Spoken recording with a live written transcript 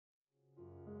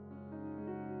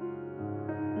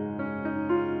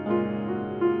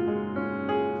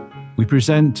we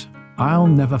present I'll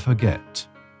Never Forget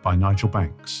by Nigel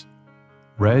Banks,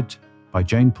 read by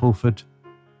Jane Pulford,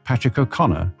 Patrick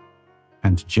O'Connor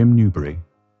and Jim Newbury.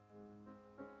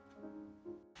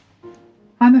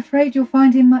 I'm afraid you'll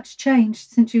find him much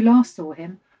changed since you last saw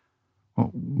him.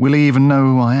 Well, will he even know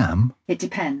who I am? It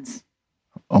depends.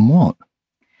 On what?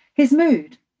 His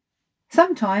mood.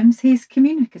 Sometimes he's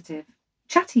communicative,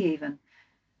 chatty even,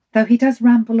 though he does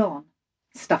ramble on,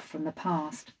 stuff from the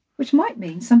past, which might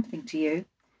mean something to you.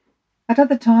 At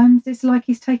other times it's like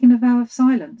he's taken a vow of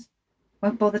silence,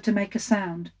 won't bother to make a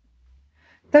sound.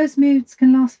 Those moods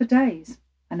can last for days,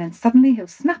 and then suddenly he'll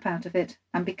snap out of it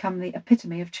and become the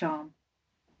epitome of charm.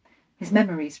 His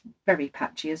memory's very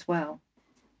patchy as well.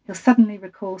 He'll suddenly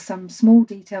recall some small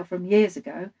detail from years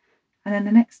ago, and then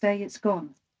the next day it's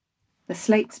gone. The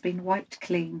slate's been wiped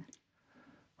clean.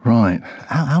 Right.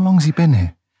 How long's he been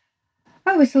here?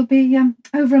 Oh, it'll be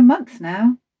over a month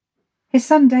now. His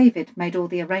son David made all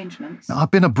the arrangements.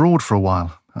 I've been abroad for a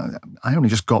while. I only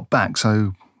just got back,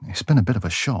 so it's been a bit of a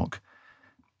shock.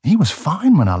 He was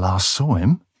fine when I last saw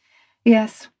him.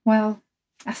 Yes, well,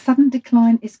 a sudden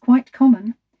decline is quite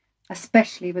common,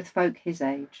 especially with folk his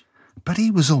age. But he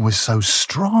was always so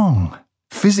strong,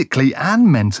 physically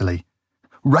and mentally.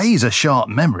 Razor-sharp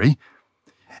memory.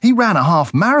 He ran a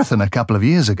half marathon a couple of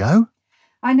years ago.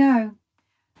 I know.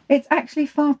 It's actually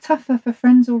far tougher for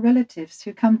friends or relatives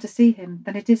who come to see him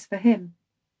than it is for him.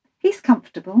 He's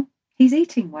comfortable. He's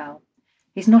eating well.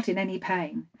 He's not in any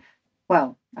pain.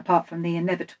 Well, apart from the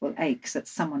inevitable aches that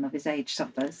someone of his age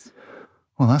suffers.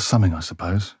 Well, that's something, I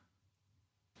suppose.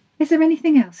 Is there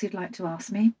anything else you'd like to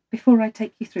ask me before I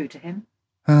take you through to him?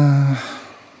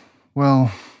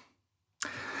 Well,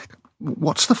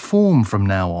 what's the form from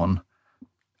now on?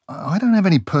 I don't have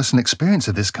any personal experience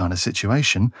of this kind of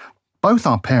situation. Both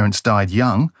our parents died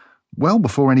young, well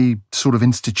before any sort of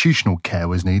institutional care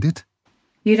was needed.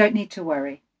 You don't need to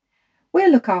worry. We'll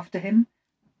look after him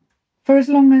for as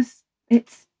long as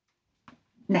it's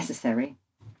necessary.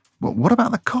 Well, what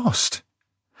about the cost?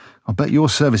 I bet your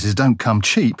services don't come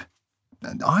cheap.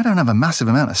 I don't have a massive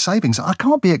amount of savings. I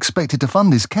can't be expected to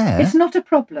fund his care. It's not a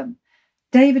problem.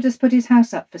 David has put his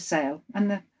house up for sale,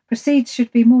 and the proceeds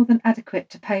should be more than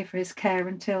adequate to pay for his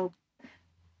care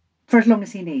for as long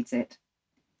as he needs it.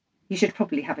 You should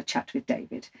probably have a chat with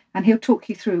David, and he'll talk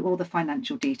you through all the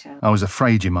financial details. I was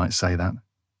afraid you might say that.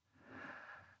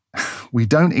 We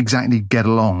don't exactly get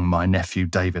along, my nephew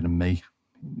David and me.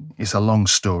 It's a long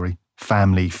story,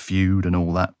 family feud and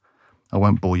all that. I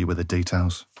won't bore you with the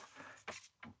details.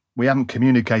 We haven't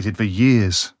communicated for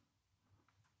years.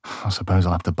 I suppose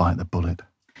I'll have to bite the bullet.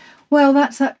 Well,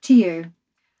 that's up to you.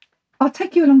 I'll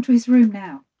take you along to his room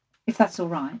now, if that's all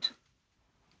right.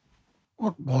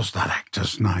 What was that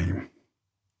actor's name?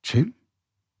 Tim?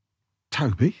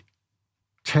 Toby?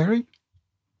 Terry?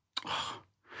 Oh,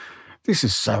 this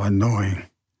is so annoying.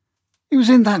 He was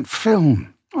in that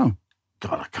film. Oh,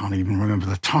 God, I can't even remember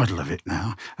the title of it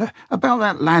now. About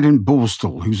that lad in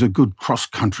Borstal who's a good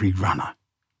cross-country runner.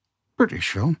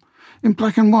 British film, in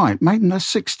black and white, made in the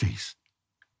 60s.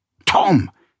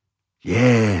 Tom!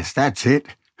 Yes, that's it.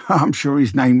 I'm sure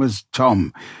his name was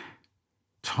Tom.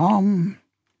 Tom...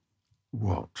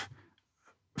 what?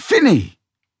 Finney!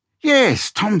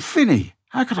 Yes, Tom Finney.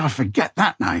 How could I forget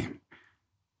that name?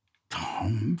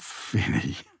 Tom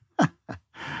Finney.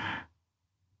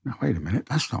 Now, wait a minute,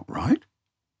 that's not right.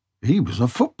 He was a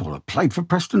footballer, played for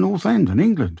Preston North End in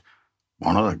England.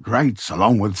 One of the greats,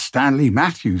 along with Stanley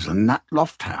Matthews and Nat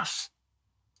Lofthouse.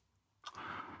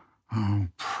 Oh,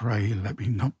 pray let me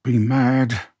not be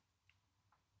mad.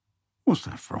 What's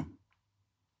that from?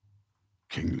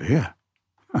 King Lear.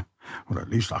 Well, at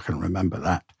least I can remember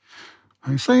that.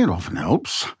 I say it often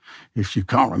helps. If you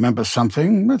can't remember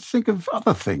something, let's think of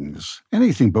other things.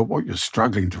 Anything but what you're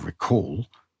struggling to recall,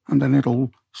 and then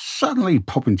it'll suddenly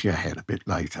pop into your head a bit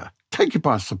later. Take you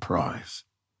by surprise.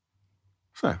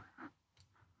 So,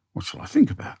 what shall I think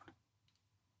about?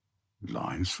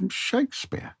 Lines from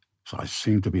Shakespeare. So I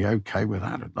seem to be okay with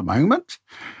that at the moment.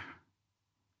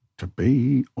 To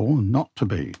be or not to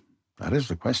be? That is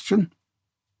the question.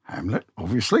 Hamlet,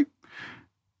 obviously.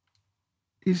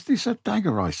 Is this a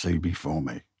dagger I see before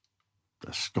me?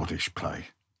 The Scottish play.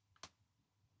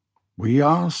 We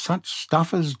are such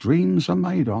stuff as dreams are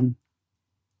made on.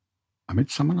 A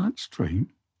Midsummer Night's Dream?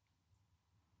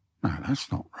 No,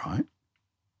 that's not right.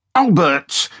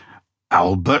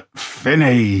 Albert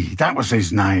Finney, that was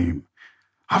his name.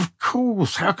 Of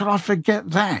course, how could I forget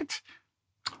that?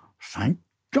 Thank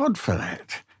God for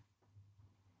that.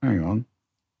 Hang on.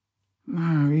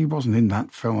 No, he wasn't in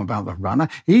that film about the runner.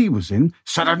 He was in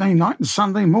Saturday Night and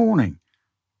Sunday Morning.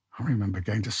 I remember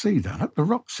going to see that at the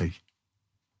Roxy.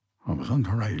 I was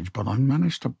underage, but I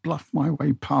managed to bluff my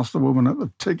way past the woman at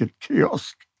the ticket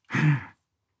kiosk.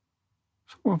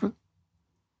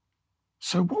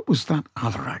 So what was that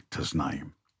other actor's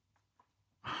name?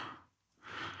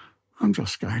 I'm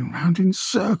just going round in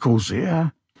circles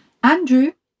here.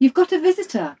 Andrew, you've got a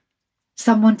visitor.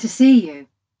 Someone to see you.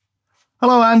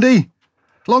 Hello, Andy.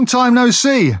 Long time no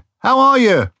see. How are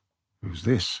you? Who's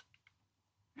this?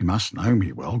 He must know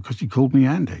me well, because he called me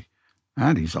Andy.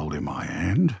 Andy's holding my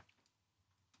hand.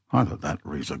 Either that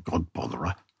or he's a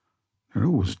god-botherer. They're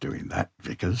always doing that,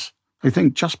 Vickers. They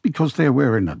think just because they're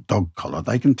wearing a dog collar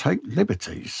they can take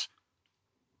liberties.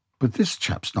 But this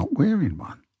chap's not wearing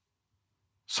one.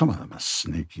 Some of them are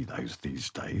sneaky, these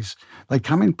days. They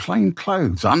come in plain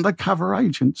clothes, undercover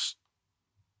agents.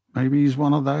 Maybe he's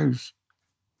one of those.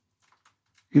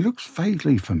 He looks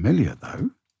vaguely familiar,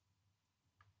 though.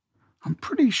 I'm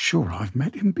pretty sure I've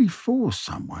met him before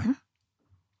somewhere.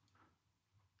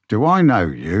 Do I know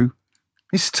you?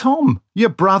 It's Tom, your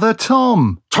brother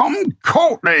Tom. Tom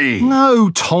Courtney! No,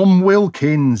 Tom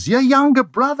Wilkins, your younger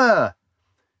brother.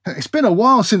 It's been a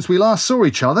while since we last saw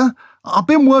each other. I've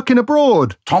been working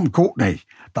abroad. Tom Courtney,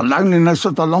 The Loneliness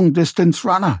of the Long-Distance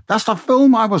Runner. That's the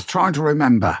film I was trying to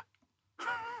remember.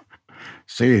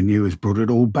 Seeing you has brought it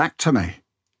all back to me.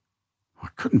 I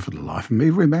couldn't for the life of me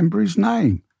remember his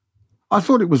name. I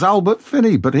thought it was Albert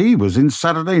Finney, but he was in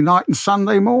Saturday Night and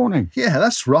Sunday Morning. Yeah,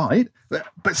 that's right.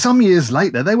 But some years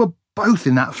later, they were both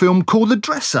in that film called The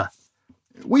Dresser.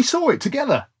 We saw it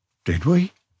together. Did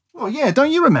we? Well, yeah,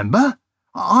 don't you remember?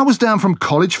 I was down from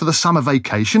college for the summer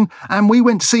vacation, and we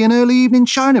went to see an early evening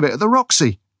showing of it at the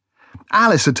Roxy.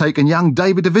 Alice had taken young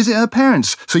David to visit her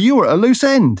parents, so you were at a loose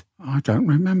end. I don't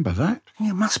remember that.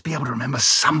 You must be able to remember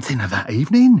something of that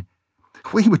evening.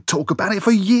 We would talk about it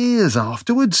for years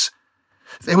afterwards.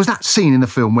 There was that scene in the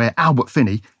film where Albert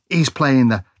Finney, he's playing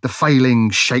the failing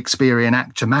Shakespearean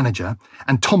actor-manager,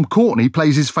 and Tom Courtney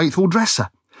plays his faithful dresser.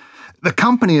 The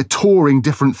company are touring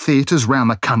different theatres round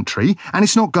the country, and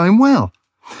it's not going well.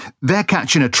 They're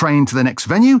catching a train to the next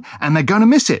venue, and they're going to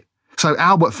miss it. So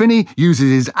Albert Finney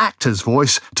uses his actor's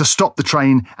voice to stop the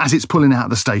train as it's pulling out of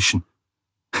the station.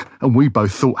 And we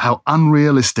both thought how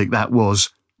unrealistic that was.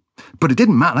 But it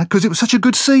didn't matter, because it was such a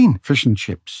good scene. Fish and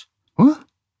chips. What?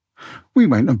 We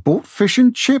went and bought fish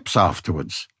and chips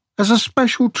afterwards, as a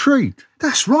special treat.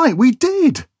 That's right, we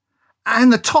did.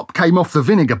 And the top came off the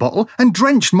vinegar bottle and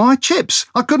drenched my chips.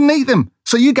 I couldn't eat them,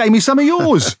 so you gave me some of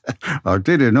yours. I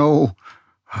did in all.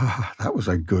 That was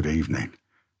a good evening.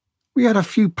 We had a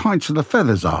few pints of the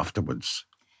feathers afterwards.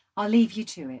 I'll leave you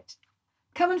to it.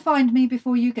 Come and find me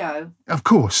before you go. Of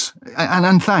course,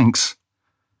 and thanks.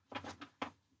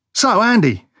 So,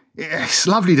 Andy, it's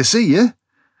lovely to see you.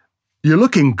 You're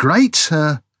looking great.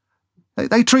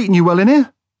 They treating you well in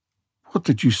here? What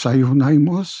did you say your name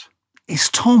was? It's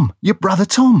Tom, your brother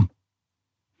Tom.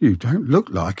 You don't look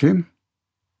like him.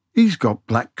 He's got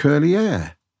black curly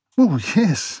hair. Oh,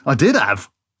 yes, I did have,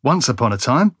 once upon a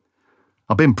time.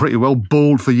 I've been pretty well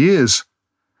bald for years.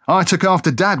 I took after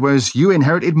Dad, whereas you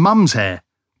inherited Mum's hair.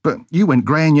 But you went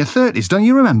grey in your 30s, don't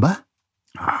you remember?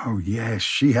 Oh, yes,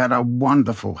 she had a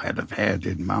wonderful head of hair,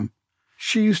 did Mum.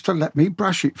 She used to let me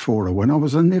brush it for her when I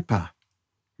was a nipper.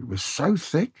 It was so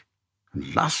thick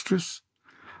and lustrous,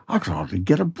 I could hardly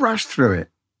get a brush through it.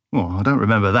 Well, I don't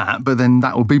remember that, but then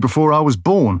that would be before I was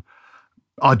born.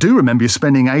 I do remember you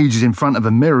spending ages in front of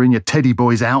a mirror in your teddy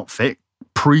boy's outfit,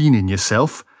 preening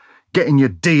yourself, getting your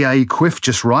DA quiff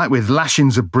just right with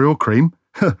lashings of Brill cream.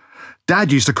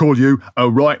 Dad used to call you a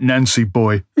right Nancy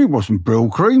boy. It wasn't Brill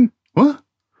cream. What?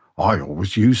 I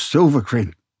always used silver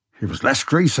cream. It was less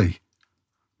greasy.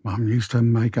 Mum used to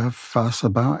make a fuss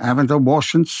about having to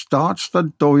wash and starch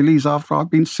the doilies after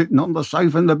I'd been sitting on the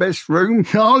sofa in the best room.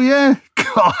 Oh, yeah?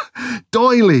 God,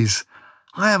 doilies.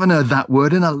 I haven't heard that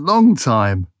word in a long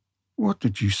time. What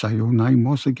did you say your name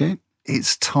was again?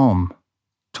 It's Tom.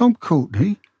 Tom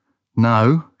Courtney?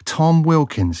 No, Tom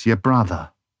Wilkins, your brother.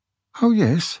 Oh,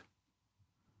 yes.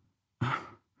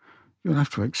 You'll have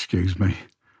to excuse me.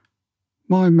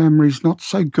 My memory's not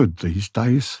so good these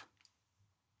days.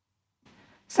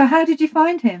 So how did you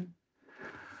find him?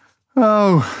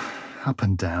 Oh, up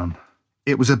and down.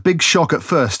 It was a big shock at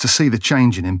first to see the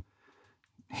change in him.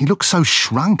 He looks so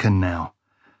shrunken now.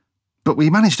 But we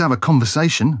managed to have a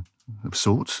conversation, of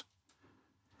sorts.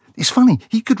 It's funny,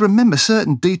 he could remember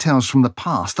certain details from the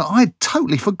past that I'd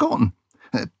totally forgotten.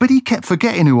 But he kept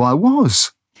forgetting who I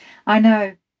was. I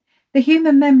know. The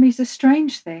human memory's a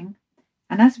strange thing.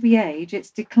 And as we age, its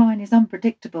decline is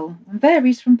unpredictable and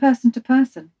varies from person to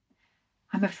person.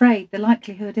 I'm afraid the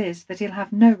likelihood is that he'll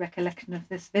have no recollection of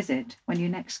this visit when you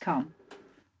next come.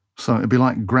 So it'd be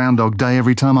like Groundhog Day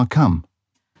every time I come.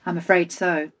 I'm afraid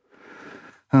so.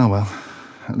 Oh well,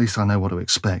 at least I know what to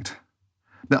expect.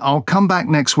 But I'll come back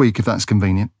next week if that's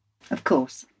convenient. Of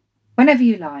course. Whenever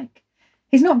you like.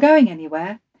 He's not going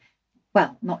anywhere.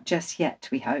 Well, not just yet,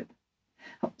 we hope.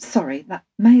 Oh, sorry, that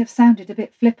may have sounded a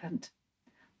bit flippant.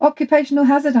 Occupational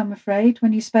hazard, I'm afraid,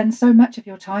 when you spend so much of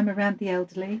your time around the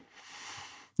elderly.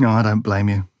 No, I don't blame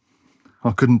you.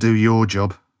 I couldn't do your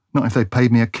job, not if they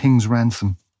paid me a king's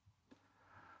ransom.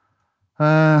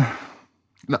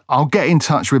 Look, I'll get in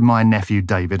touch with my nephew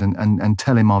David and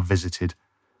tell him I've visited.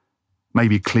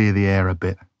 Maybe clear the air a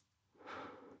bit.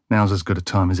 Now's as good a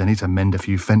time as any to mend a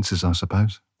few fences, I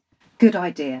suppose. Good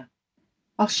idea.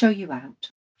 I'll show you out.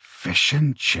 Fish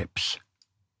and chips.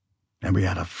 Then we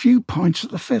had a few pints at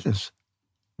the Feathers.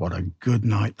 What a good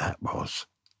night that was.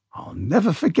 I'll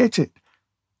never forget it.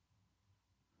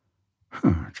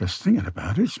 Just thinking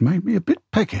about it's made me a bit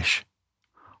peckish.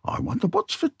 I wonder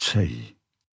what's for tea.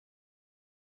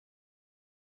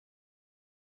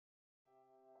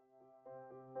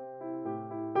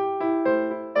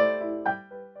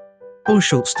 All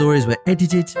short stories were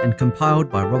edited and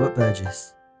compiled by Robert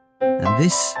Burgess. And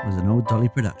this was an Old Dolly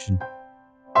production.